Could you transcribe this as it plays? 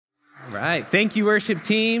right. Thank you, worship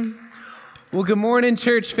team. Well, good morning,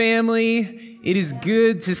 church family. It is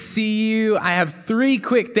good to see you. I have three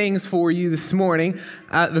quick things for you this morning.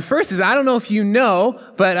 The first is, I don't know if you know,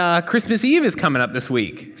 but Christmas Eve is coming up this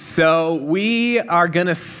week. So we are going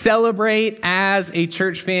to celebrate as a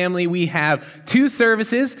church family. We have two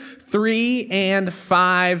services, 3 and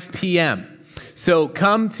 5 p.m. So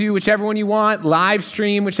come to whichever one you want, live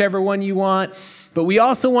stream whichever one you want. But we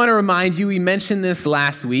also want to remind you, we mentioned this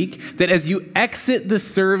last week, that as you exit the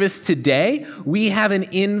service today, we have an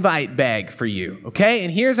invite bag for you, okay?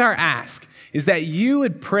 And here's our ask, is that you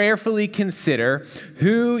would prayerfully consider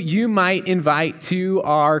who you might invite to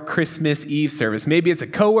our Christmas Eve service. Maybe it's a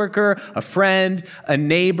coworker, a friend, a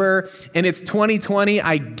neighbor, and it's 2020,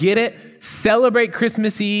 I get it. Celebrate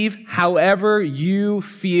Christmas Eve however you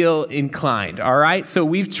feel inclined, all right? So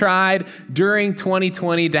we've tried during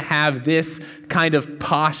 2020 to have this kind of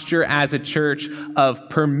posture as a church of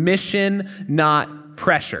permission, not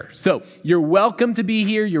pressure. So you're welcome to be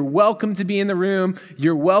here. You're welcome to be in the room.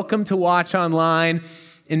 You're welcome to watch online.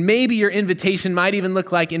 And maybe your invitation might even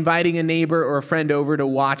look like inviting a neighbor or a friend over to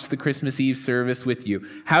watch the Christmas Eve service with you.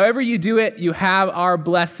 However you do it, you have our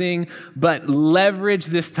blessing, but leverage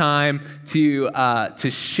this time to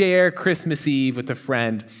share Christmas Eve with a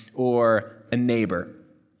friend or a neighbor.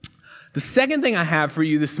 The second thing I have for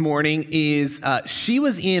you this morning is she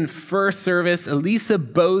was in first service. Elisa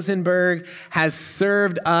Bosenberg has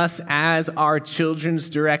served us as our children's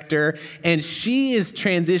director, and she is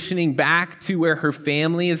transitioning back to where her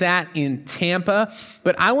family is at in Tampa.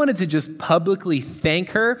 But I wanted to just publicly thank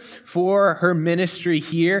her for her ministry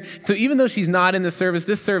here. So even though she's not in the service,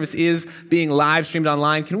 this service is being live streamed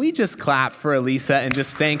online. Can we just clap for Elisa and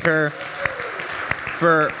just thank her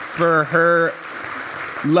for her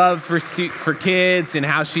love for kids and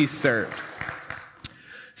how she's served.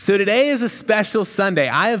 So today is a special Sunday.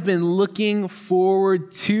 I have been looking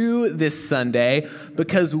forward to this Sunday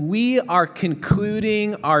because we are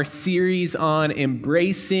concluding our series on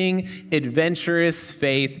embracing adventurous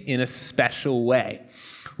faith in a special way.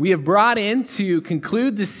 We have brought in to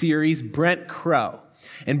conclude the series Brent Crowe.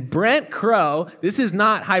 And Brent Crowe, this is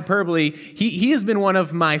not hyperbole, he has been one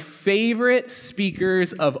of my favorite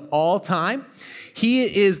speakers of all time. He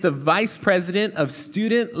is the vice president of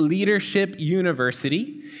Student Leadership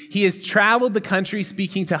University. He has traveled the country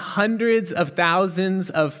speaking to hundreds of thousands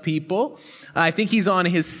of people. I think he's on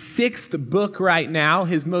his 6th book right now.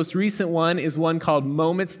 His most recent one is one called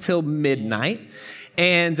Moments Till Midnight.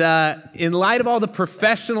 And in light of all the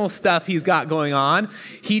professional stuff he's got going on,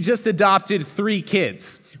 he just adopted 3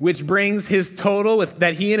 kids, which brings his total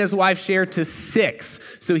that he and his wife share to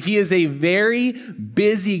 6. So he is a very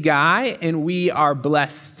busy guy, and we are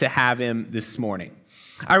blessed to have him this morning.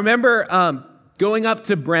 I remember going up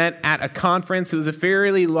to Brent at a conference. It was a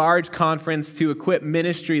fairly large conference to equip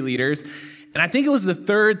ministry leaders, and I think it was the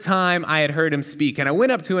 3rd time I had heard him speak. And I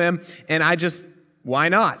went up to him, and why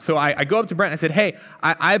not? So I go up to Brent and I said, hey,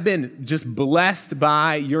 I've been just blessed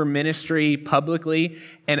by your ministry publicly,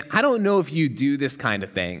 and I don't know if you do this kind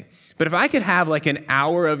of thing, but if I could have like an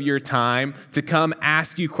hour of your time to come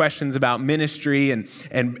ask you questions about ministry and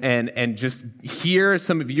just hear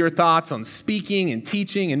some of your thoughts on speaking and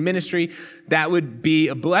teaching and ministry, that would be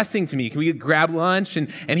a blessing to me. Can we grab lunch?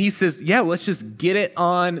 And he says, yeah, well, let's just get it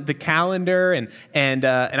on the calendar. And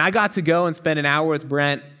I got to go and spend an hour with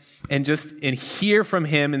Brent and hear from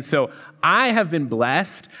him. And so I have been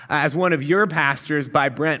blessed as one of your pastors by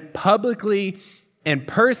Brent publicly and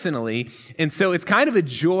personally. And so it's kind of a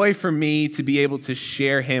joy for me to be able to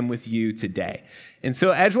share him with you today. And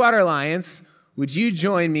so Edgewater Alliance, would you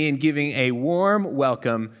join me in giving a warm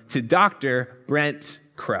welcome to Dr. Brent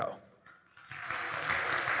Crowe?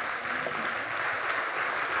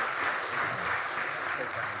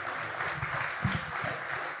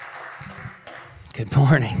 Good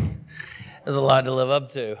morning. There's a lot to live up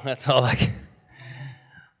to. That's all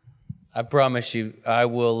I promise you, I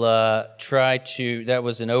will try to, that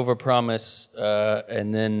was an overpromise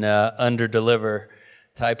and then underdeliver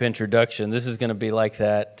type introduction. This is going to be like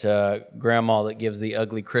that grandma that gives the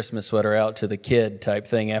ugly Christmas sweater out to the kid type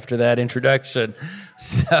thing after that introduction.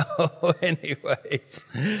 So anyways,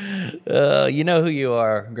 you know who you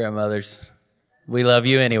are, grandmothers. We love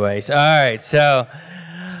you anyways. All right, so...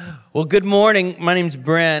 Well, good morning. My name's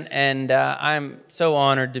Brent, and I'm so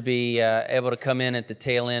honored to be able to come in at the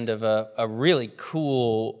tail end of a really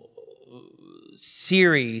cool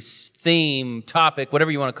series, theme, topic, whatever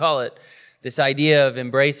you want to call it, this idea of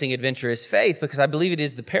embracing adventurous faith, because I believe it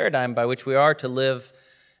is the paradigm by which we are to live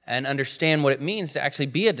and understand what it means to actually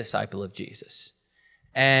be a disciple of Jesus.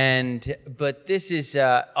 But this is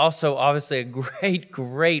also obviously a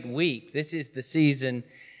great week. This is the season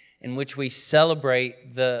in which we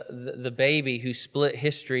celebrate the baby who split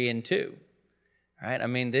history in two. Right? I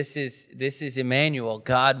mean, this is Emmanuel,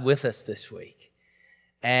 God with us this week.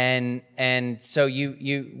 And so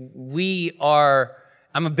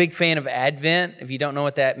I'm a big fan of Advent. If you don't know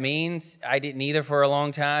what that means, I didn't either for a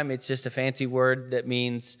long time. It's just a fancy word that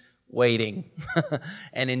means waiting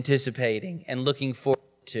and anticipating and looking forward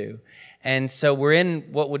to. And so we're in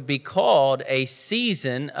what would be called a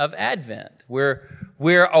season of Advent. We're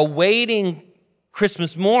awaiting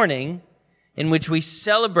Christmas morning, in which we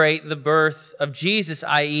celebrate the birth of Jesus,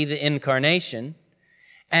 i.e. the incarnation,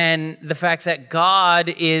 and the fact that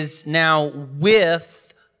God is now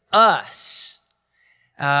with us.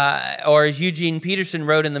 Or as Eugene Peterson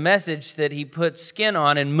wrote in the Message, that he put skin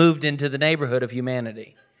on and moved into the neighborhood of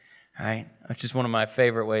humanity. Right? Which is one of my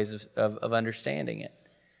favorite ways of understanding it.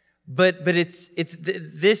 But this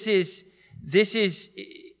is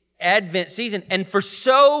Advent season, and for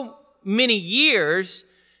so many years,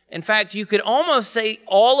 in fact, you could almost say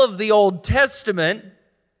all of the Old Testament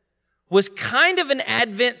was kind of an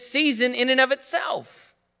Advent season in and of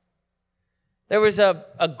itself. There was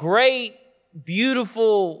a great,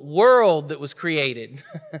 beautiful world that was created,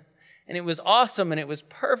 and it was awesome, and it was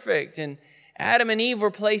perfect, and Adam and Eve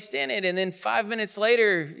were placed in it, and then 5 minutes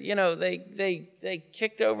later, they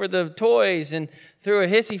kicked over the toys and threw a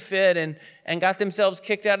hissy fit and got themselves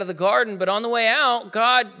kicked out of the garden. But on the way out,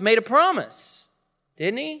 God made a promise,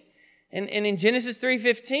 didn't he? And in Genesis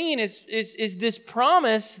 3:15 is this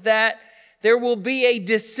promise that there will be a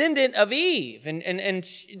descendant of Eve, and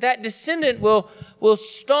that descendant will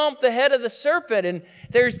stomp the head of the serpent. And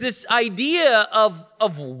there's this idea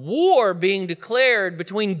of war being declared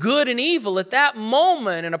between good and evil at that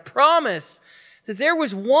moment, and a promise that there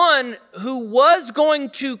was one who was going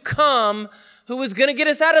to come, who was going to get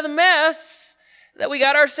us out of the mess that we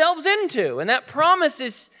got ourselves into. And that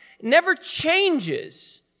promise never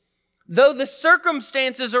changes, though the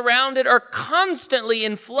circumstances around it are constantly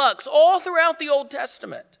in flux all throughout the Old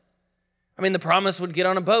Testament. I mean, the promise would get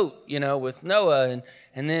on a boat, with Noah,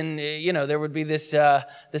 and then, there would be this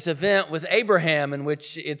event with Abraham in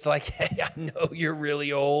which it's like, hey, I know you're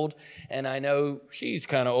really old, and I know she's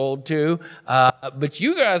kind of old too, but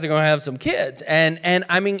you guys are going to have some kids. And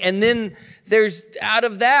then there's, out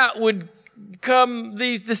of that would come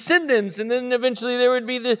these descendants, and then eventually there would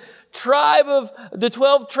be the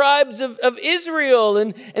 12 tribes of Israel,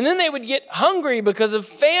 and then they would get hungry because of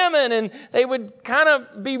famine, and they would kind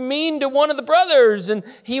of be mean to one of the brothers, and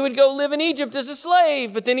he would go live in Egypt as a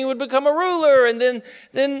slave, but then he would become a ruler, and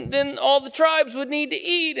then all the tribes would need to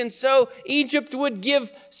eat, and so Egypt would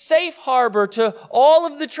give safe harbor to all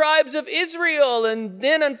of the tribes of Israel, and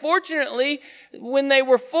then unfortunately, when they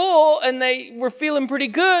were full and they were feeling pretty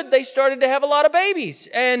good, they started to have a lot of babies.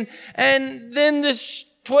 And then this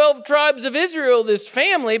 12 tribes of Israel, this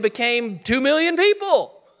family, became 2 million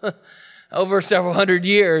people over several hundred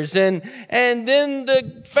years. And then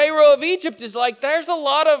the Pharaoh of Egypt is like, there's a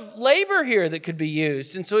lot of labor here that could be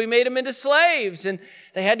used. And so he made them into slaves, and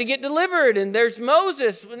they had to get delivered. And there's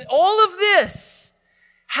Moses. All of this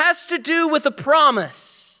has to do with a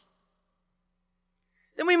promise.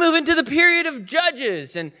 Then we move into the period of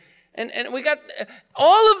Judges, and we got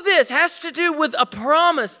all of this has to do with a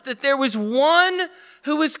promise that there was one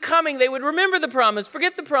who was coming. They would remember the promise,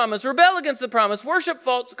 forget the promise, rebel against the promise, worship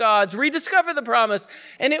false gods, rediscover the promise.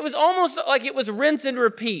 And it was almost like it was rinse and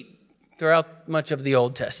repeat throughout much of the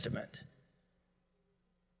Old Testament.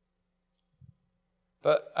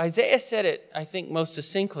 But Isaiah said it, I think, most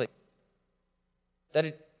succinctly,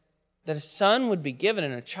 that a son would be given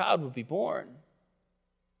and a child would be born.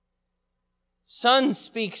 Son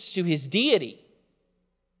speaks to his deity,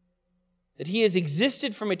 that he has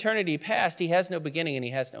existed from eternity past. He has no beginning and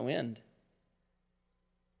he has no end.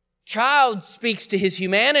 Child speaks to his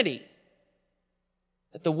humanity,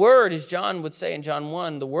 that the Word, as John would say in John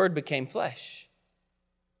 1, the Word became flesh.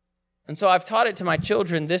 And so I've taught it to my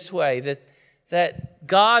children this way, that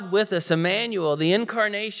God with us, Emmanuel, the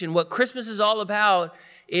incarnation, what Christmas is all about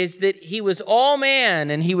is that he was all man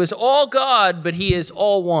and he was all God, but he is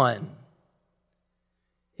all one.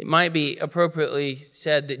 It might be appropriately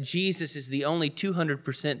said that Jesus is the only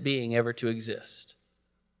 200% being ever to exist.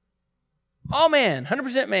 All man,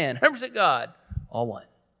 100% God, all one.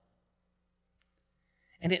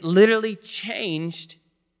 And it literally changed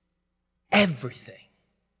everything.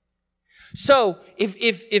 So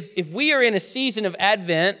if we are in a season of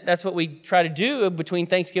Advent, that's what we try to do between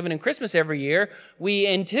Thanksgiving and Christmas every year, we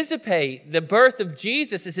anticipate the birth of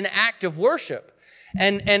Jesus as an act of worship.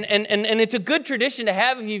 And it's a good tradition to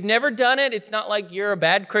have. If you've never done it, it's not like you're a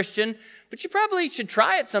bad Christian, but you probably should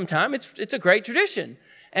try it sometime. It's a great tradition.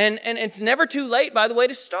 And it's never too late, by the way,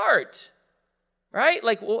 to start. Right?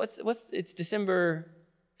 Like, well, it's December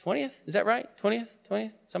 20th? Is that right?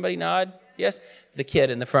 20th? Somebody nod? Yes? The kid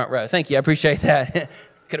in the front row. Thank you. I appreciate that.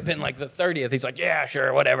 Could have been like the 30th. He's like, yeah,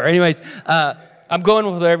 sure, whatever. Anyways, I'm going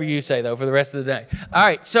with whatever you say, though, for the rest of the day. All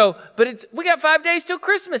right, but we got 5 days till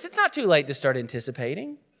Christmas. It's not too late to start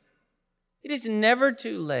anticipating. It is never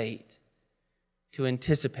too late to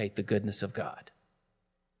anticipate the goodness of God.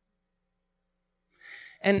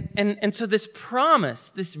 And so this promise,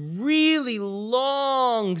 this really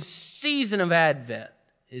long season of Advent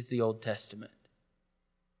is the Old Testament.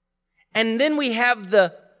 And then we have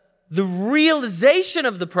the realization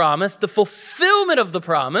of the promise, the fulfillment of the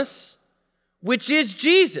promise, which is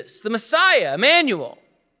Jesus, the Messiah, Emmanuel.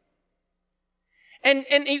 And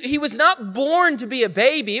he was not born to be a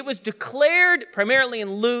baby. It was declared primarily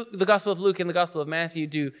in Luke, the Gospel of Luke and the Gospel of Matthew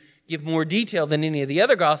do give more detail than any of the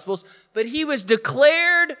other Gospels, but he was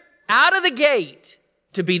declared out of the gate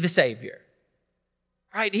to be the Savior.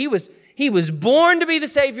 Right? He was born to be the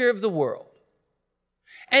Savior of the world.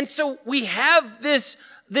 And so we have this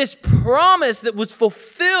promise that was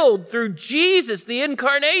fulfilled through Jesus, the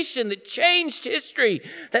incarnation that changed history,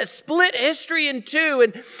 that split history in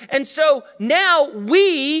two. And so now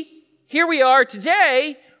here we are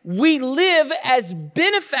today, we live as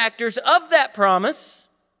benefactors of that promise.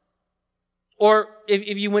 Or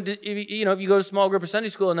if you go to small group or Sunday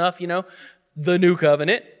school enough, the new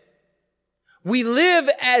covenant. We live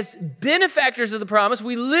as benefactors of the promise.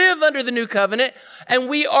 We live under the new covenant, and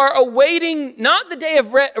we are awaiting not the day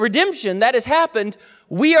of redemption that has happened.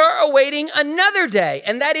 We are awaiting another day,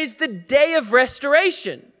 and that is the day of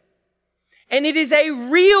restoration. And it is a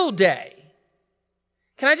real day.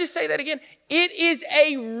 Can I just say that again? It is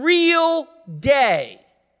a real day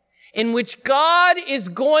in which God is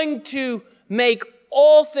going to make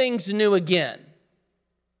all things new again.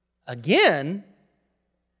 Again?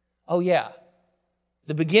 Oh yeah.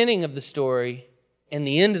 The beginning of the story and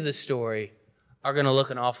the end of the story are going to look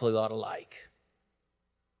an awfully lot alike.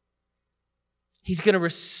 He's going to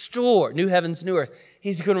restore new heavens, new earth.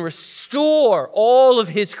 He's going to restore all of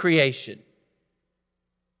his creation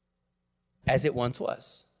as it once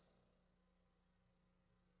was.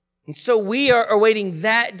 And so we are awaiting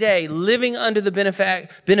that day, living under the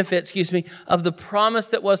benefit, of the promise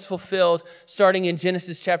that was fulfilled, starting in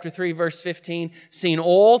Genesis chapter 3, verse 15, seen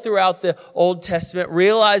all throughout the Old Testament,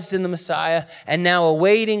 realized in the Messiah, and now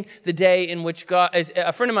awaiting the day in which God, as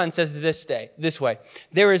a friend of mine says this way,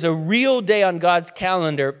 there is a real day on God's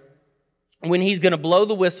calendar when he's going to blow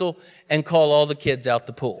the whistle and call all the kids out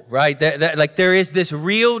the pool, right? Like there is this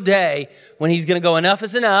real day when he's going to go, enough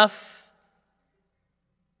is enough.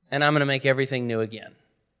 And I'm going to make everything new again.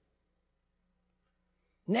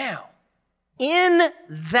 Now, in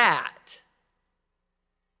that,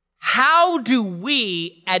 how do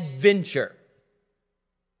we adventure?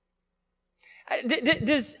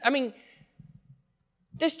 Does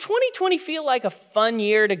 2020 feel like a fun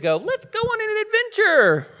year to go, let's go on an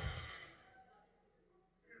adventure?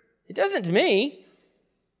 It doesn't to me.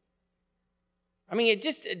 I mean,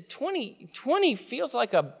 2020 feels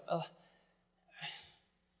like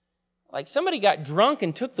like somebody got drunk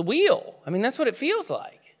and took the wheel. I mean, that's what it feels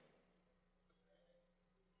like.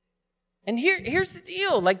 And here's the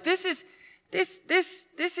deal. Like this is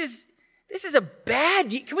a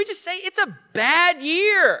bad year. Can we just say it's a bad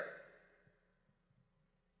year?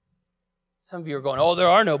 Some of you are going, oh, there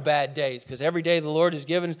are no bad days because every day the Lord has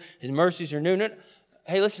given, his mercies are new. No.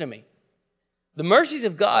 Hey, listen to me. The mercies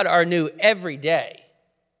of God are new every day.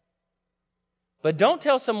 But don't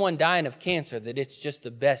tell someone dying of cancer that it's just the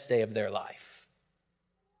best day of their life.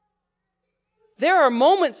 There are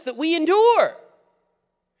moments that we endure.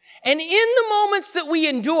 And in the moments that we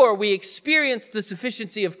endure, we experience the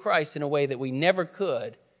sufficiency of Christ in a way that we never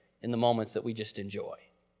could in the moments that we just enjoy.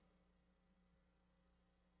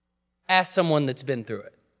 Ask someone that's been through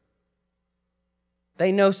it.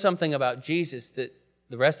 They know something about Jesus that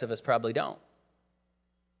the rest of us probably don't.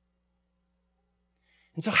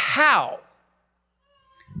 And so how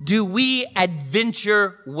do we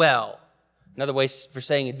adventure well? Another way for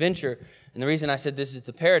saying adventure, and the reason I said this is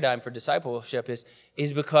the paradigm for discipleship is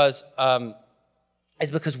because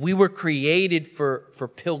we were created for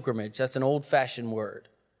pilgrimage. That's an old-fashioned word.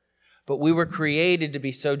 But we were created to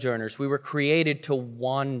be sojourners. We were created to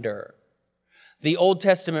wander. The Old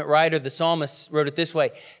Testament writer, the psalmist, wrote it this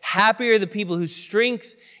way: happy are the people whose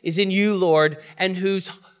strength is in you, Lord, and whose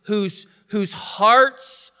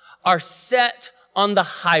hearts are set on the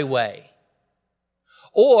highway.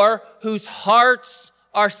 or whose hearts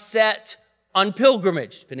are set on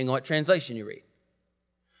pilgrimage, depending on what translation you read.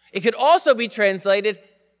 It could also be translated,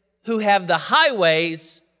 who have the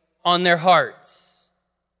highways on their hearts.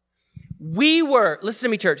 Listen to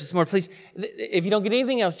me, church, this morning, please. If you don't get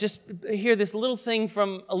anything else, just hear this little thing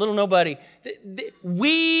from a little nobody.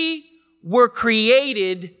 We were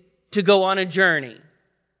created to go on a journey.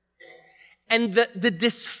 And the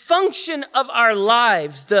dysfunction of our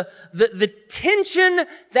lives, the tension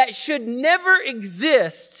that should never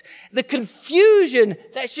exist, the confusion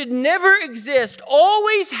that should never exist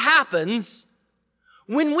always happens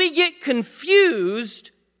when we get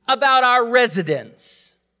confused about our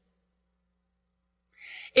residence.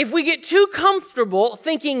 If we get too comfortable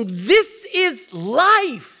thinking this is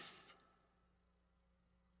life,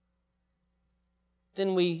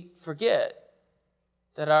 then we forget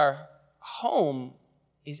that our home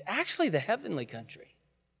is actually the heavenly country.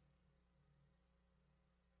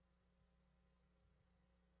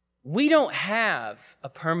 We don't have a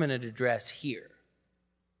permanent address here.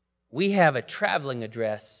 We have a traveling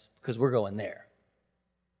address because we're going there.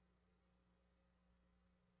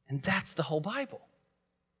 And that's the whole Bible.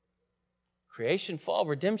 Creation, fall,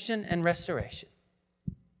 redemption, and restoration.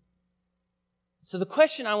 So the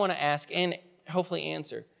question I want to ask and hopefully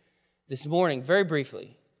answer this morning, very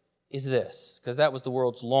briefly, is this, because that was the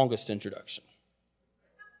world's longest introduction,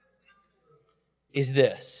 is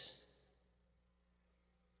this.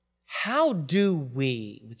 How do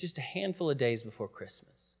we, with just a handful of days before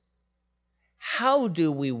Christmas, how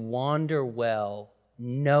do we wander well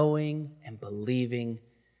knowing and believing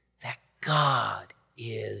that God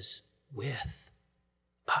is with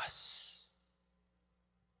us?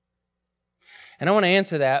 And I want to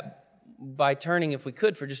answer that by turning, if we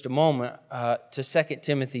could, for just a moment, to 2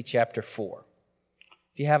 Timothy chapter 4.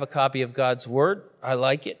 If you have a copy of God's Word, I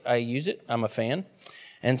like it, I use it, I'm a fan.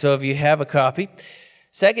 And so if you have a copy,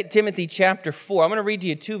 2 Timothy chapter 4, I'm going to read to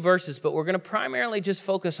you 2 verses, but we're going to primarily just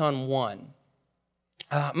focus on one.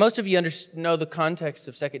 Most of you know the context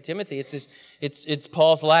of 2 Timothy. It's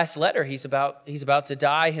Paul's last letter. He's about to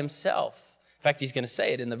die himself. In fact, he's going to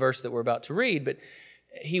say it in the verse that we're about to read, but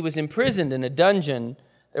he was imprisoned in a dungeon.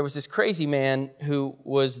 There was this crazy man who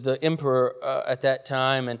was the emperor at that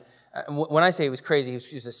time. And when I say he was crazy, he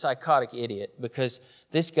was a psychotic idiot because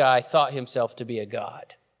this guy thought himself to be a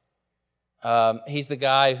god. He's the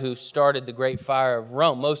guy who started the Great Fire of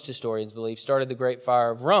Rome. Most historians believe started the Great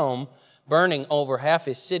Fire of Rome, burning over half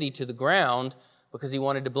his city to the ground because he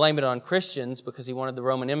wanted to blame it on Christians because he wanted the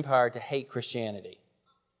Roman Empire to hate Christianity.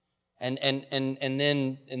 And then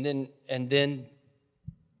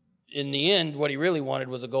in the end, what he really wanted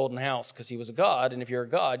was a golden house because he was a god, and if you're a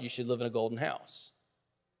god, you should live in a golden house.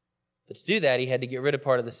 But to do that, he had to get rid of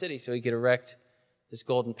part of the city so he could erect this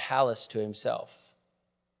golden palace to himself.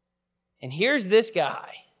 And here's this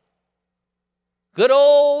guy, good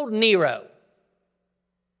old Nero.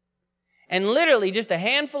 And literally just a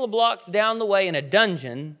handful of blocks down the way in a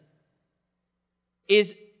dungeon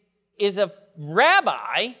is a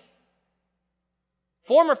rabbi,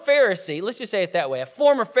 former Pharisee, let's just say it that way, a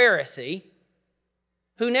former Pharisee,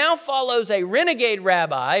 who now follows a renegade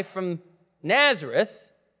rabbi from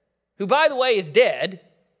Nazareth, who, by the way, is dead,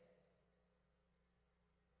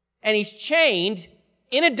 and he's chained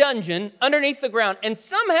in a dungeon underneath the ground, and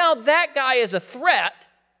somehow that guy is a threat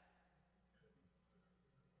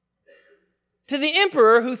to the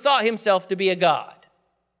emperor who thought himself to be a god.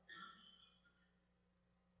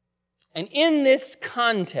 And in this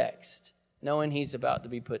context, knowing he's about to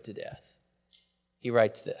be put to death, he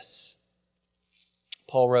writes this.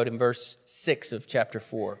 Paul wrote in verse 6 of chapter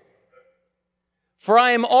 4. For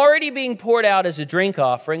I am already being poured out as a drink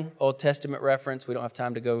offering, Old Testament reference. We don't have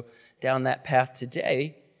time to go down that path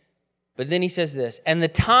today. But then he says this, and the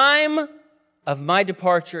time of my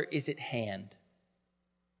departure is at hand.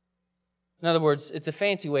 In other words, it's a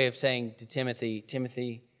fancy way of saying to Timothy,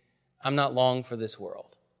 Timothy, I'm not long for this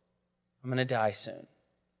world. I'm going to die soon.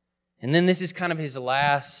 And then this is kind of his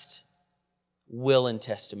last will and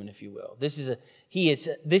testament, if you will.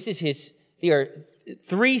 There are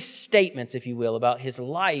 3 statements, if you will, about his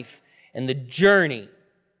life and the journey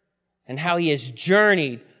and how he has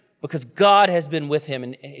journeyed because God has been with him.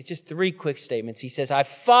 And it's just 3 quick statements. He says, I've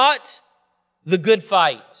fought the good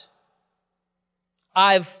fight.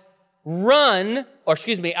 I've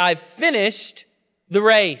finished the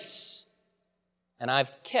race. And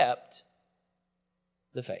I've kept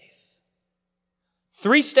the faith.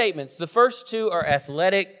 3 statements. The first 2 are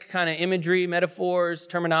athletic kind of imagery, metaphors,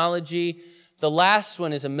 terminology. The last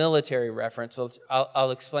one is a military reference.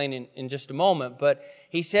 I'll explain in just a moment. But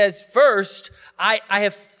he says, first, I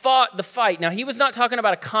have fought the fight. Now, he was not talking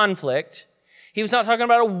about a conflict. He was not talking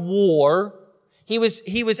about a war. He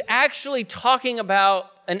was actually talking about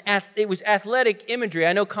it was athletic imagery.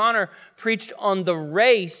 I know Connor preached on the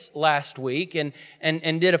race last week and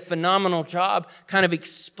did a phenomenal job kind of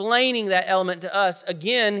explaining that element to us.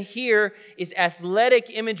 Again, here is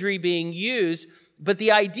athletic imagery being used, but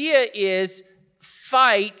the idea is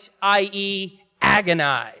fight, i.e.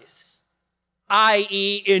 agonize,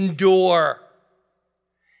 i.e. endure.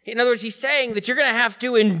 In other words, he's saying that you're going to have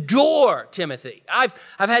to endure, Timothy. I've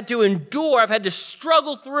had to endure. I've had to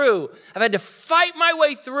struggle through. I've had to fight my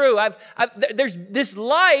way through. There's this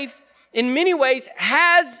life, in many ways,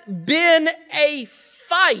 has been a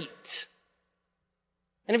fight.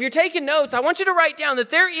 And if you're taking notes, I want you to write down that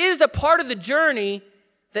there is a part of the journey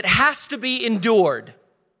that has to be endured.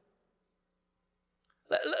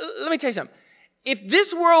 Let me tell you something. If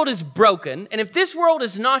this world is broken, and if this world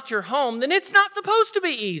is not your home, then it's not supposed to be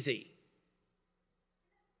easy.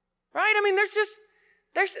 Right? I mean,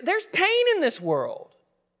 there's pain in this world.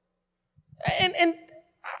 And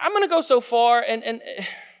I'm going to go so far, and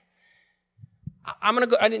I'm going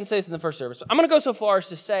to go, I didn't say this in the first service, but I'm going to go so far as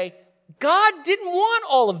to say, God didn't want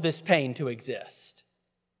all of this pain to exist.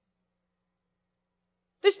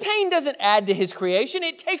 This pain doesn't add to his creation,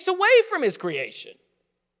 it takes away from his creation.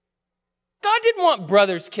 God didn't want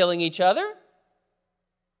brothers killing each other.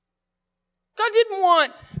 God didn't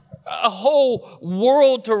want a whole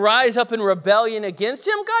world to rise up in rebellion against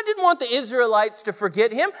him. God didn't want the Israelites to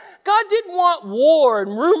forget him. God didn't want war and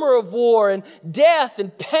rumor of war and death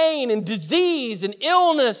and pain and disease and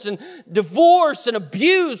illness and divorce and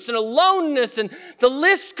abuse and aloneness, and the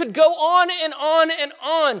list could go on and on and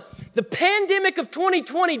on. The pandemic of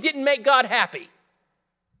 2020 didn't make God happy.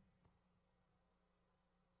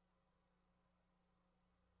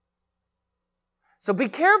 So be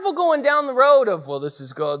careful going down the road of, well, this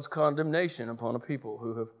is God's condemnation upon a people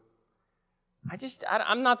who have...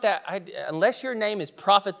 I'm not that... unless your name is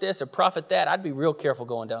prophet this or prophet that, I'd be real careful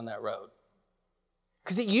going down that road.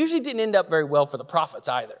 Because it usually didn't end up very well for the prophets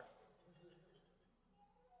either.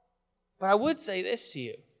 But I would say this to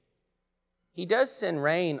you. He does send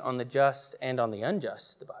rain on the just and on the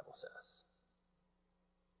unjust, the Bible says.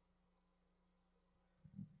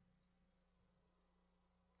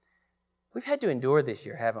 We've had to endure this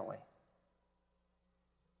year, haven't we?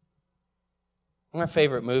 My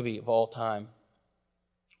favorite movie of all time.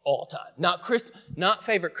 All time. Not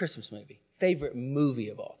favorite Christmas movie. Favorite movie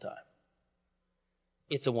of all time.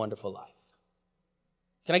 It's a Wonderful Life.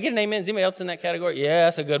 Can I get an amen? Is anybody else in that category? Yeah,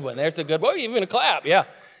 that's a good one. There's a good one. You're going to clap. Yeah.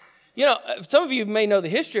 You know, some of you may know the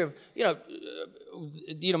history of,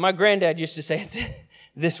 my granddad used to say it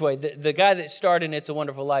this way. The guy that starred in It's a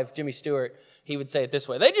Wonderful Life, Jimmy Stewart, he would say it this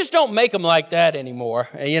way: they just don't make them like that anymore,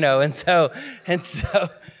 and so,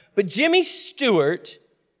 but Jimmy Stewart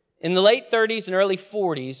in the late 30s and early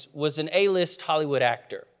 40s was an A-list Hollywood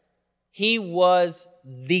actor. He was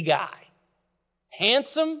the guy.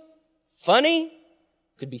 Handsome, funny,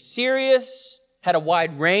 could be serious, had a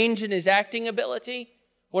wide range in his acting ability,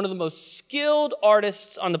 one of the most skilled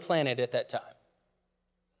artists on the planet at that time.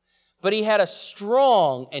 But he had a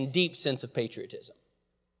strong and deep sense of patriotism.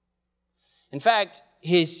 In fact,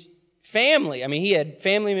 his family, he had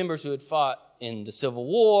family members who had fought in the Civil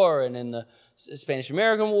War and in the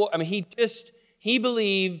Spanish-American War. He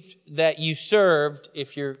believed that you served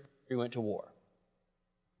if you went to war.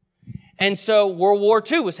 And so World War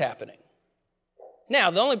II was happening.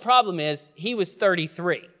 Now, the only problem is he was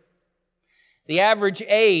 33. The average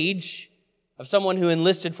age of someone who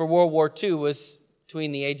enlisted for World War II was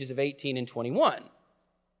between the ages of 18 and 21.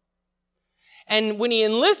 And when he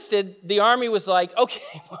enlisted, the army was like,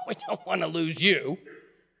 okay, well, we don't want to lose you.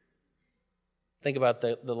 Think about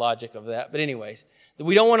the logic of that. But anyways,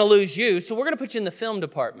 we don't want to lose you, so we're going to put you in the film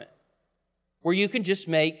department where you can just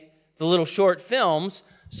make the little short films.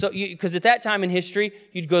 Because at that time in history,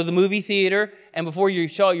 you'd go to the movie theater, and before you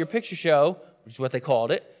saw your picture show, which is what they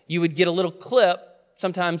called it, you would get a little clip,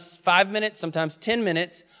 sometimes 5 minutes, sometimes 10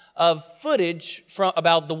 minutes, of footage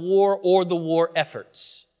about the war or the war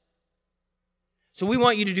efforts. So we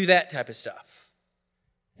want you to do that type of stuff.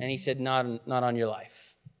 And he said, not on your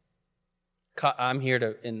life. I'm here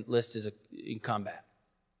to enlist in combat.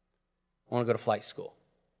 I want to go to flight school.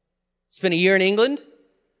 Spent a year in England,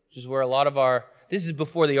 which is where a lot of this is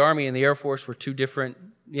before the Army and the Air Force were two different,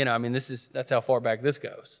 that's how far back this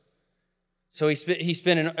goes. So he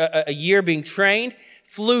spent a year being trained,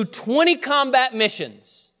 flew 20 combat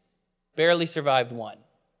missions, barely survived one.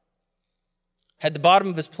 had the bottom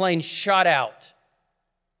of his plane shot out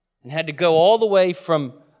and had to go all the way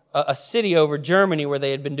from a city over Germany where they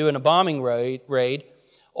had been doing a bombing raid,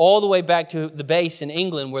 all the way back to the base in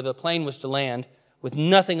England where the plane was to land with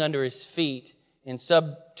nothing under his feet in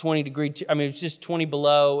sub 20 degree, it was just 20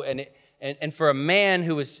 below. And for a man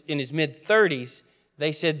who was in his mid 30s,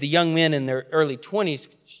 they said the young men in their early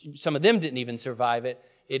 20s, some of them didn't even survive it.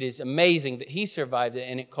 It is amazing that he survived it,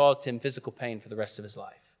 and it caused him physical pain for the rest of his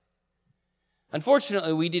life.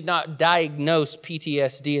 Unfortunately, we did not diagnose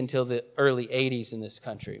PTSD until the early 80s in this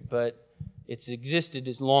country, but it's existed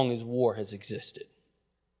as long as war has existed.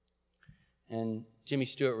 And Jimmy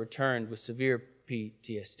Stewart returned with severe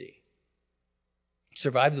PTSD.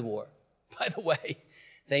 Survived the war. By the way,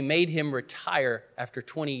 they made him retire after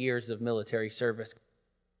 20 years of military service.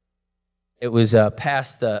 It was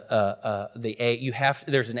past the age.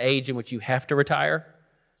 There's an age in which you have to retire,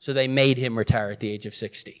 so they made him retire at the age of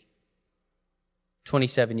 60.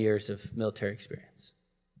 27 years of military experience.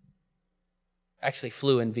 Actually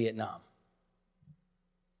flew in Vietnam.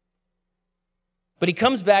 But he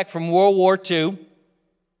comes back from World War II,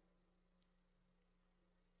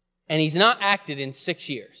 and he's not acted in 6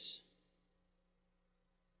 years.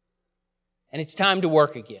 And it's time to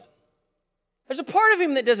work again. There's a part of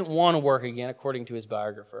him that doesn't want to work again, according to his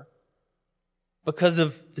biographer, because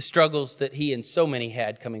of the struggles that he and so many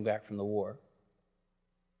had coming back from the war.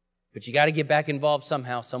 But you got to get back involved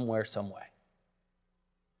somehow, somewhere, some way.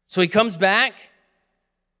 So he comes back.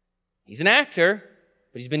 He's an actor,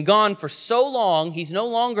 but he's been gone for so long, he's no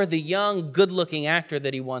longer the young, good-looking actor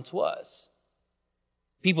that he once was.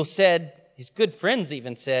 People said, his good friends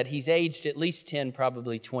even said, he's aged at least 10,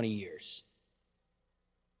 probably 20 years.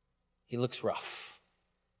 He looks rough.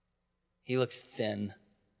 He looks thin.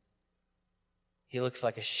 He looks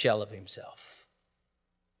like a shell of himself.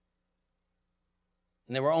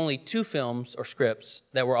 And there were only 2 films or scripts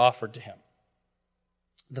that were offered to him.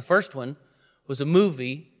 The first one was a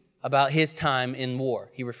movie about his time in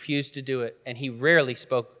war. He refused to do it, and he rarely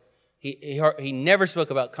spoke. He never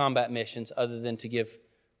spoke about combat missions other than to give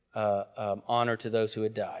honor to those who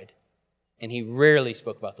had died. And he rarely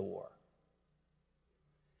spoke about the war.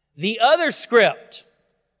 The other script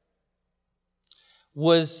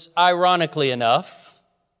was, ironically enough,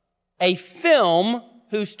 a film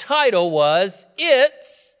whose title was,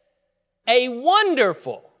 It's a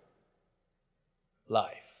Wonderful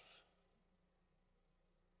Life.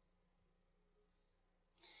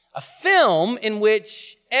 A film in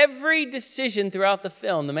which every decision throughout the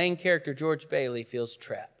film, the main character, George Bailey, feels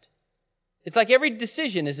trapped. It's like every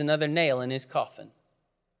decision is another nail in his coffin.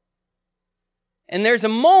 And there's a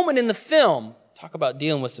moment in the film, talk about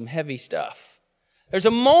dealing with some heavy stuff. There's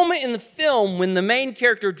a moment in the film when the main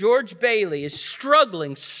character, George Bailey, is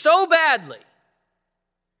struggling so badly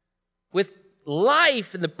with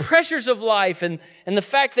life and the pressures of life and the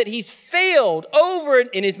fact that he's failed over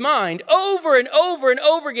in his mind, over and over and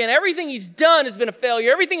over again. Everything he's done has been a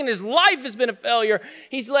failure. Everything in his life has been a failure.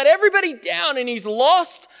 He's let everybody down, and he's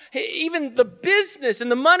lost even the business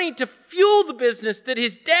and the money to fuel the business that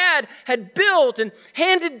his dad had built and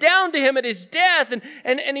handed down to him at his death.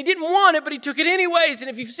 And he didn't want it, but he took it anyways.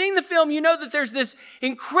 And if you've seen the film, you know that there's this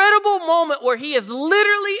incredible moment where he is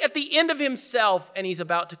literally at the end of himself and he's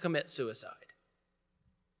about to commit suicide.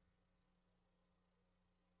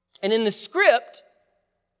 And in the script,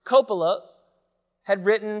 Coppola had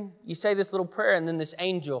written, you say this little prayer, and then this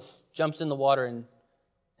angel jumps in the water, and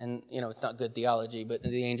it's not good theology, but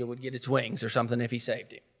the angel would get its wings or something if he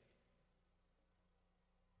saved him.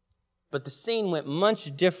 But the scene went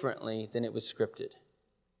much differently than it was scripted.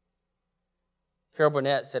 Carol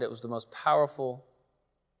Burnett said it was the most powerful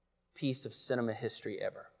piece of cinema history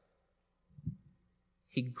ever.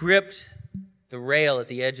 He gripped the rail at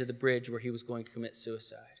the edge of the bridge where he was going to commit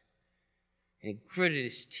suicide. And he gritted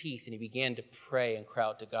his teeth and he began to pray and cry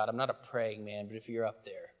out to God. I'm not a praying man, but if you're up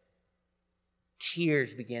there.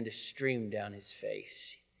 Tears began to stream down his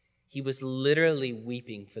face. He was literally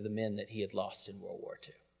weeping for the men that he had lost in World War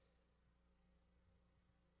II.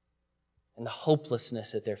 And the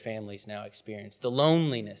hopelessness that their families now experience. The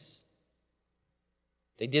loneliness.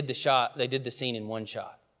 They did the scene in one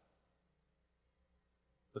shot.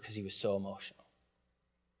 Because he was so emotional.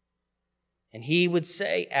 And he would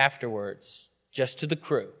say afterwards, just to the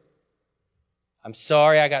crew, I'm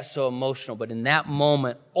sorry I got so emotional, but in that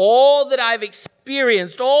moment, all that I've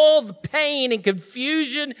experienced, all the pain and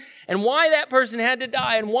confusion and why that person had to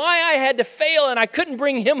die and why I had to fail and I couldn't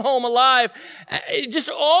bring him home alive, it just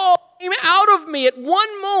all came out of me at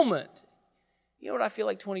one moment. You know what I feel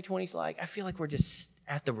like 2020 is like? I feel like we're just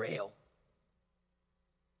at the rail.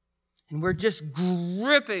 And we're just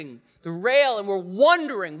gripping the rail and we're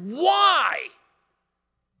wondering, why?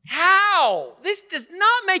 How? This does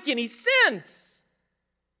not make any sense.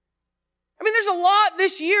 I mean, there's a lot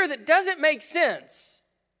this year that doesn't make sense.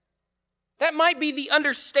 That might be the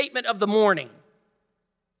understatement of the morning.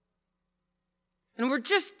 And we're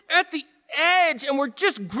just at the edge and we're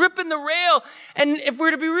just gripping the rail. And if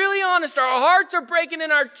we're to be really honest, our hearts are breaking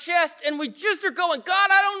in our chest and we just are going, God,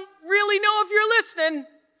 I don't really know if you're listening.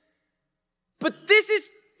 But this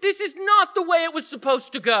is not the way it was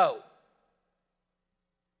supposed to go.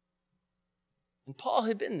 And Paul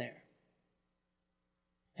had been there.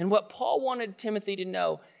 And what Paul wanted Timothy to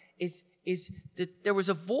know is that there was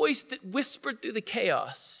a voice that whispered through the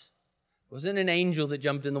chaos. It wasn't an angel that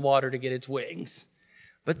jumped in the water to get its wings.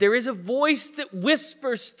 But there is a voice that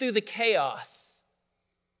whispers through the chaos.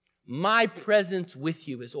 My presence with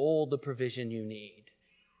you is all the provision you need.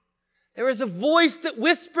 There is a voice that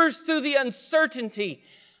whispers through the uncertainty.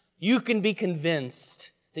 You can be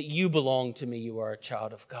convinced that you belong to me. You are a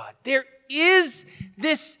child of God. There is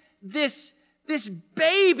this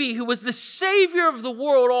baby who was the Savior of the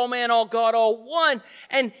world, all man, all God, all one.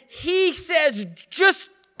 And he says, just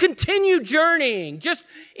continue journeying. Just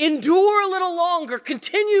endure a little longer.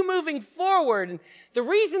 Continue moving forward. And the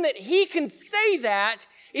reason that he can say that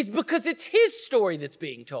is because it's his story that's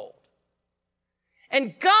being told.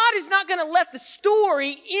 And God is not going to let the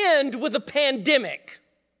story end with a pandemic.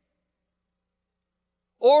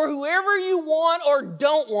 Or whoever you want or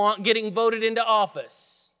don't want getting voted into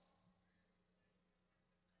office.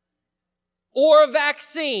 Or a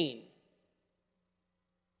vaccine.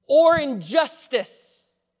 Or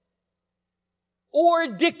injustice. Or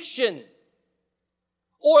addiction.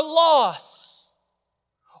 Or loss.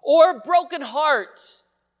 Or a broken heart.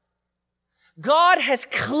 God has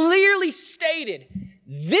clearly stated,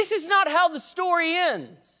 this is not how the story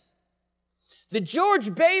ends. The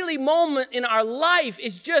George Bailey moment in our life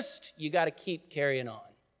is just, you got to keep carrying on.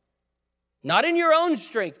 Not in your own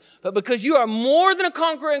strength, but because you are more than a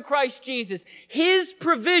conqueror in Christ Jesus. His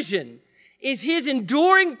provision is his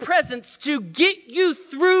enduring presence to get you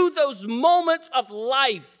through those moments of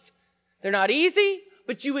life. They're not easy,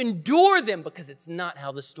 but you endure them because it's not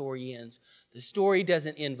how the story ends. The story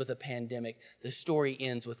doesn't end with a pandemic. The story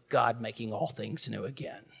ends with God making all things new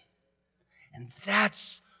again. And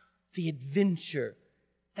that's the adventure.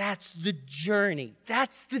 That's the journey.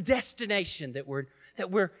 That's the destination that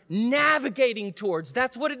we're navigating towards.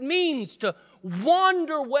 That's what it means to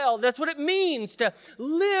wander well. That's what it means to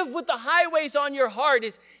live with the highways on your heart.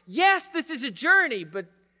 Is yes, this is a journey, but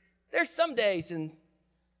there's some days and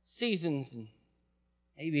seasons and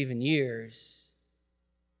maybe even years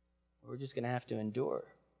where we're just going to have to endure.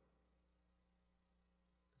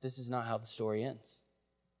 This is not how the story ends.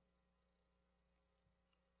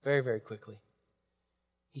 Very, very quickly.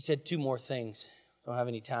 He said two more things. Don't have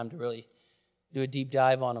any time to really do a deep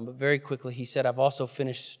dive on them, but very quickly he said, I've also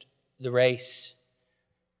finished the race.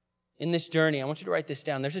 In this journey, I want you to write this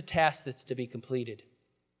down. There's a task that's to be completed.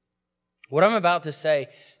 What I'm about to say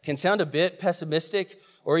can sound a bit pessimistic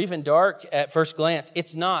or even dark at first glance.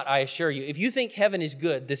 It's not, I assure you. If you think heaven is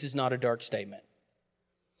good, this is not a dark statement.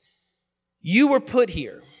 You were put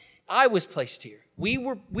here. I was placed here. We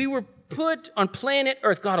were put on planet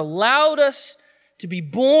Earth. God allowed us to be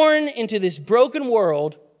born into this broken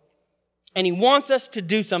world, and he wants us to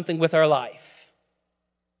do something with our life.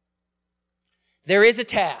 There is a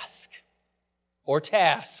task or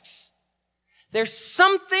tasks. There's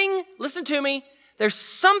something, listen to me, there's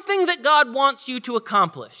something that God wants you to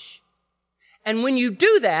accomplish. And when you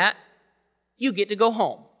do that, you get to go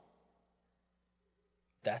home.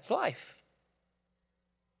 That's life.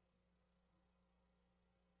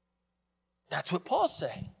 That's what Paul's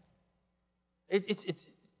saying.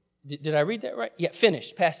 Did I read that right? Yeah,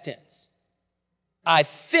 finished, past tense. I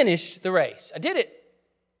finished the race. I did it.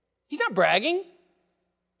 He's not bragging.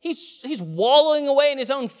 He's wallowing away in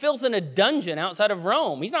his own filth in a dungeon outside of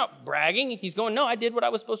Rome. He's not bragging. He's going, no, I did what I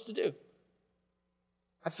was supposed to do.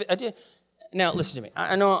 I did. Now, listen to me.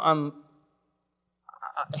 I know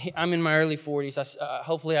I'm in my early 40s.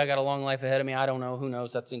 Hopefully I got a long life ahead of me. I don't know. Who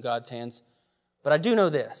knows? That's in God's hands. But I do know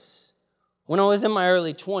this. When I was in my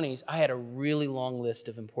early 20s, I had a really long list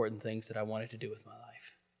of important things that I wanted to do with my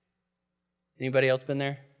life. Anybody else been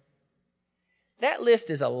there? That list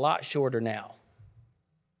is a lot shorter now.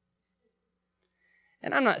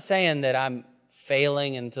 And I'm not saying that I'm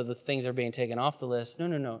failing and so the things are being taken off the list.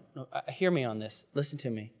 No. Hear me on this. Listen to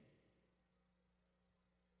me.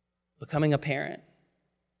 Becoming a parent.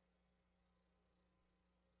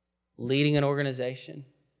 Leading an organization.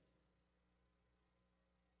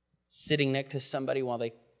 Sitting next to somebody while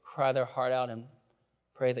they cry their heart out in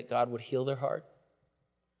pray that God would heal their heart.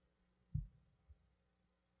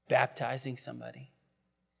 Baptizing somebody.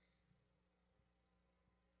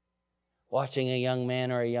 Watching a young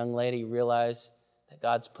man or a young lady realize that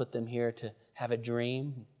God's put them here to have a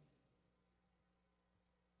dream.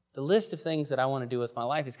 The list of things that I want to do with my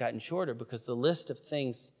life has gotten shorter because the list of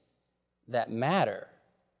things that matter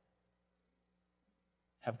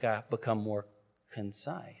have become more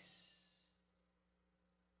concise.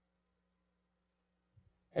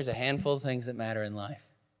 There's a handful of things that matter in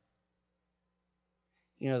life.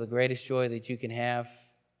 You know, the greatest joy that you can have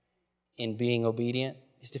in being obedient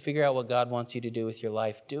is to figure out what God wants you to do with your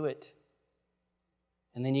life. Do it.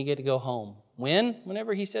 And then you get to go home. When?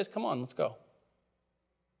 Whenever He says, come on, let's go.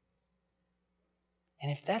 And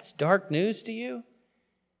if that's dark news to you,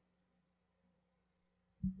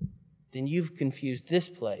 then you've confused this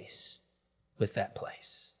place with that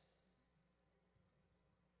place.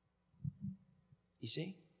 You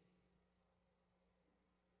see?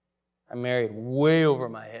 I married way over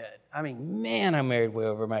my head. I mean, man, I married way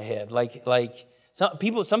over my head. Like some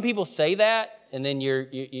people say that, and then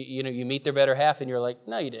you meet their better half, and you're like,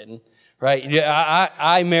 no, you didn't, right? Yeah,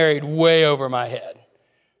 I married way over my head,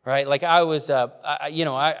 right? Like I was,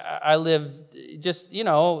 I lived just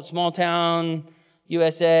small town,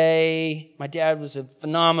 USA. My dad was a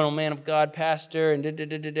phenomenal man of God, pastor, and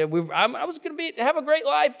I was going to have a great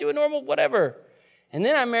life, do a normal whatever. And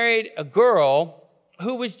then I married a girl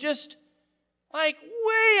who was just like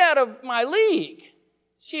way out of my league.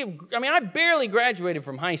 I barely graduated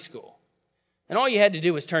from high school. And all you had to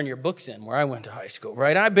do was turn your books in where I went to high school,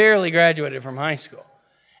 right? I barely graduated from high school.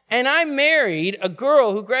 And I married a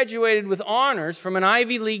girl who graduated with honors from an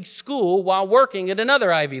Ivy League school while working at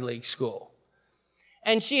another Ivy League school.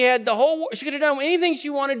 And she could have done anything she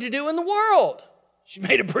wanted to do in the world. She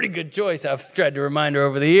made a pretty good choice. I've tried to remind her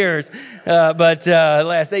over the years, but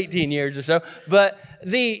last 18 years or so. But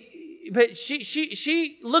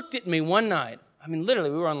she looked at me one night. I mean, literally,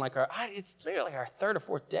 we were on it's literally our third or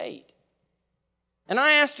fourth date. And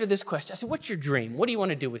I asked her this question. I said, what's your dream? What do you want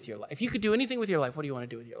to do with your life? If you could do anything with your life, what do you want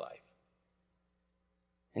to do with your life?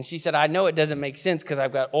 And she said, I know it doesn't make sense because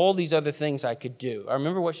I've got all these other things I could do. I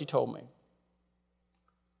remember what she told me.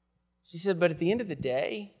 She said, but at the end of the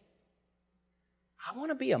day, I want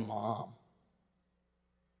to be a mom.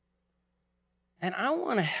 And I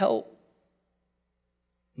want to help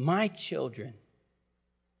my children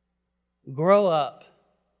grow up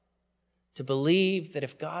to believe that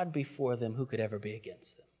if God be for them, who could ever be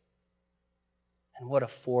against them? And what a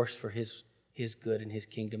force for His good and His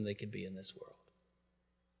kingdom they could be in this world.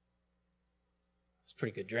 It's a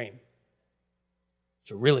pretty good dream.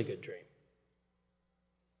 It's a really good dream.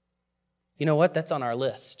 You know what? That's on our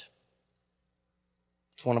list.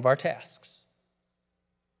 It's one of our tasks.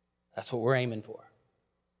 That's what we're aiming for.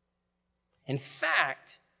 In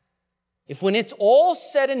fact, if when it's all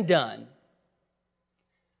said and done,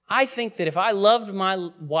 I think that if I loved my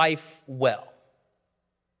wife well,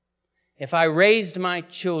 if I raised my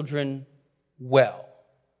children well,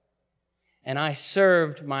 and I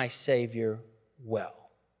served my Savior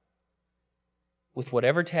well, with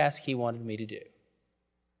whatever task He wanted me to do,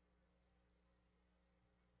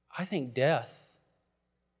 I think death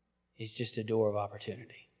is just a door of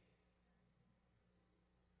opportunity.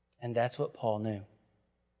 And that's what Paul knew.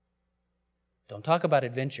 Don't talk about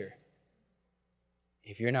adventure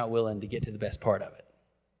if you're not willing to get to the best part of it.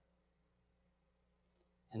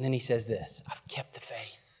 And then he says this, I've kept the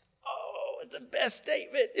faith. Oh, it's the best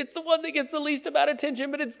statement. It's the one that gets the least amount of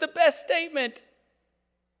attention, but it's the best statement.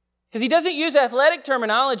 Because he doesn't use athletic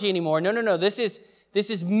terminology anymore. No. This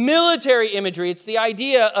is military imagery. It's the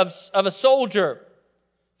idea of a soldier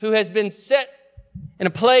who has been set in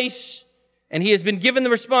a place and he has been given the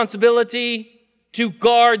responsibility to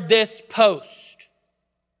guard this post.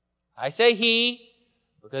 I say he,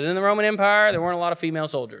 because in the Roman Empire, there weren't a lot of female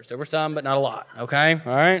soldiers. There were some, but not a lot. Okay?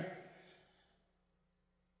 All right?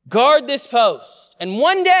 Guard this post. And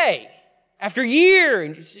one day, after year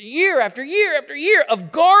after year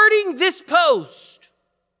of guarding this post,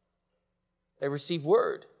 they receive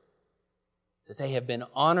word that they have been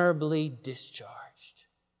honorably discharged.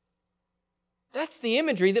 That's the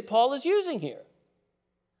imagery that Paul is using here.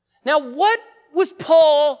 Now, what was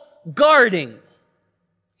Paul guarding?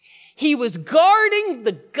 He was guarding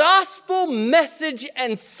the gospel message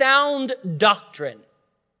and sound doctrine.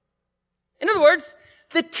 In other words,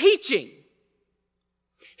 the teaching.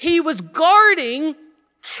 He was guarding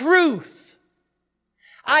truth.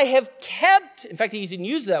 I have kept, in fact, he didn't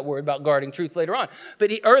use that word about guarding truth later on,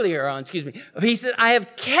 but he said, I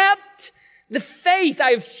have kept the faith.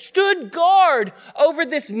 I have stood guard over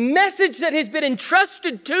this message that has been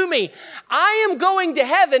entrusted to me. I am going to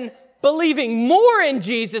heaven believing more in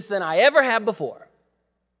Jesus than I ever have before.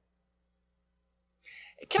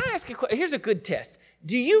 Can I ask you a question? Here's a good test.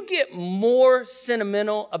 Do you get more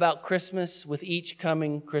sentimental about Christmas with each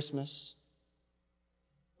coming Christmas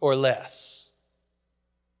or less?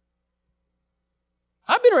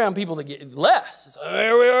 I've been around people that get less. It's,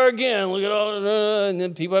 here we are again. Look at all, and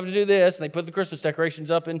then people have to do this, and they put the Christmas decorations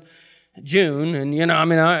up in June, and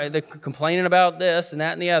they're complaining about this and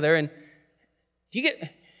that and the other. And do you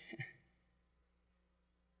get?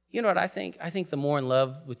 You know what I think? I think the more in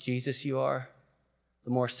love with Jesus you are,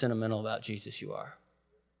 the more sentimental about Jesus you are.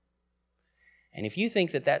 And if you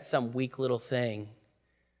think that that's some weak little thing,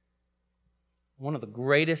 one of the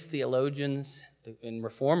greatest theologians and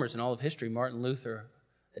reformers in all of history, Martin Luther,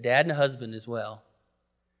 a dad and a husband as well,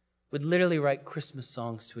 would literally write Christmas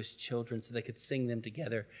songs to his children so they could sing them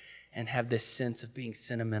together and have this sense of being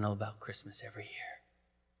sentimental about Christmas every year.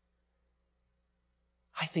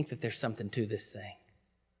 I think that there's something to this thing.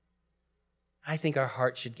 I think our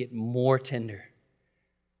hearts should get more tender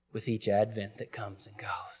with each Advent that comes and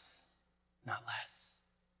goes, not less.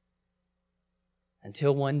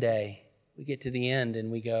 Until one day we get to the end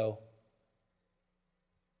and we go,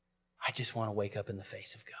 I just want to wake up in the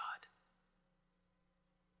face of God.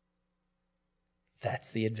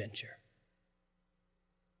 That's the adventure.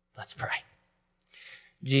 Let's pray.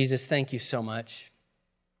 Jesus, thank you so much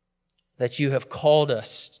that you have called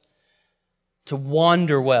us to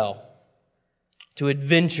wander well, to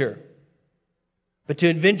adventure, but to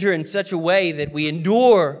adventure in such a way that we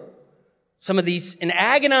endure some of these and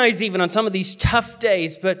agonize even on some of these tough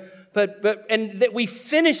days, but and that we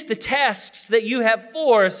finish the tasks that you have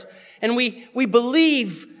for us, and we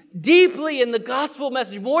believe deeply in the gospel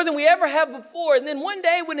message more than we ever have before. And then one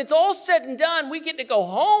day when it's all said and done, we get to go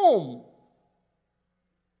home.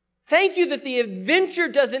 Thank you that the adventure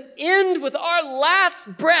doesn't end with our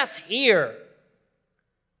last breath here.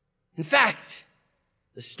 In fact,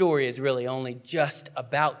 the story is really only just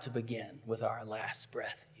about to begin with our last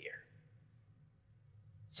breath here.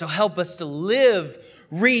 So help us to live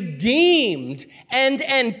redeemed and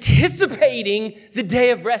anticipating the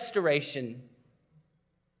day of restoration.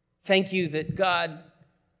 Thank you that, God,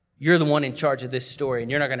 you're the one in charge of this story, and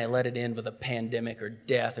you're not going to let it end with a pandemic or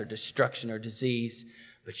death or destruction or disease,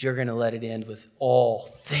 but you're going to let it end with all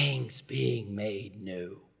things being made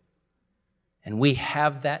new. And we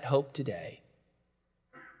have that hope today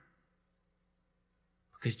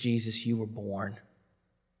because, Jesus, you were born.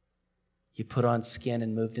 You put on skin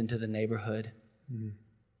and moved into the neighborhood. Mm.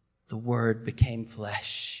 The Word became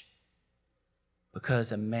flesh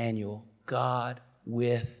because Emmanuel, God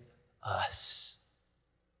with us,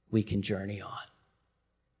 we can journey on.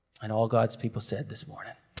 And all God's people said this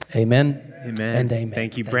morning, amen. Amen. And amen.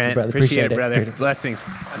 Thank you, Brent. Appreciate it, brother. Blessings.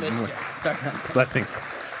 I missed you. Sorry. Blessings.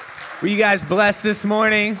 Were you guys blessed this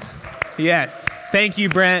morning? Yes. Thank you,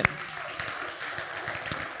 Brent.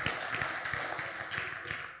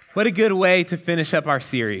 What a good way to finish up our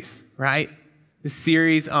series, right? The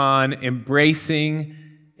series on embracing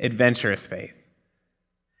adventurous faith.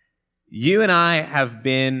 You and I have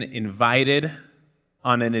been invited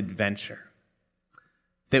on an adventure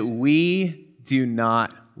that we do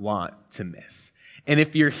not want to miss. And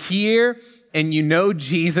if you're here and you know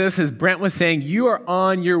Jesus, as Brent was saying, you are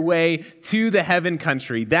on your way to the heaven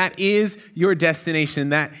country. That is your destination.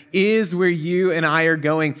 That is where you and I are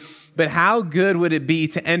going. But how good would it be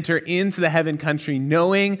to enter into the heaven country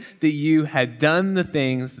knowing that you had done the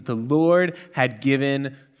things that the Lord had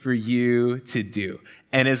given for you to do?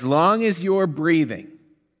 And as long as you're breathing,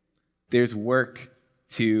 there's work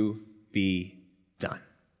to be done.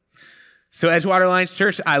 So Edgewater Alliance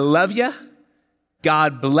Church, I love you.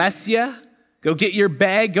 God bless you. Go get your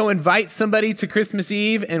bag. Go invite somebody to Christmas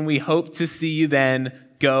Eve, and we hope to see you then.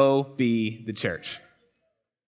 Go be the church.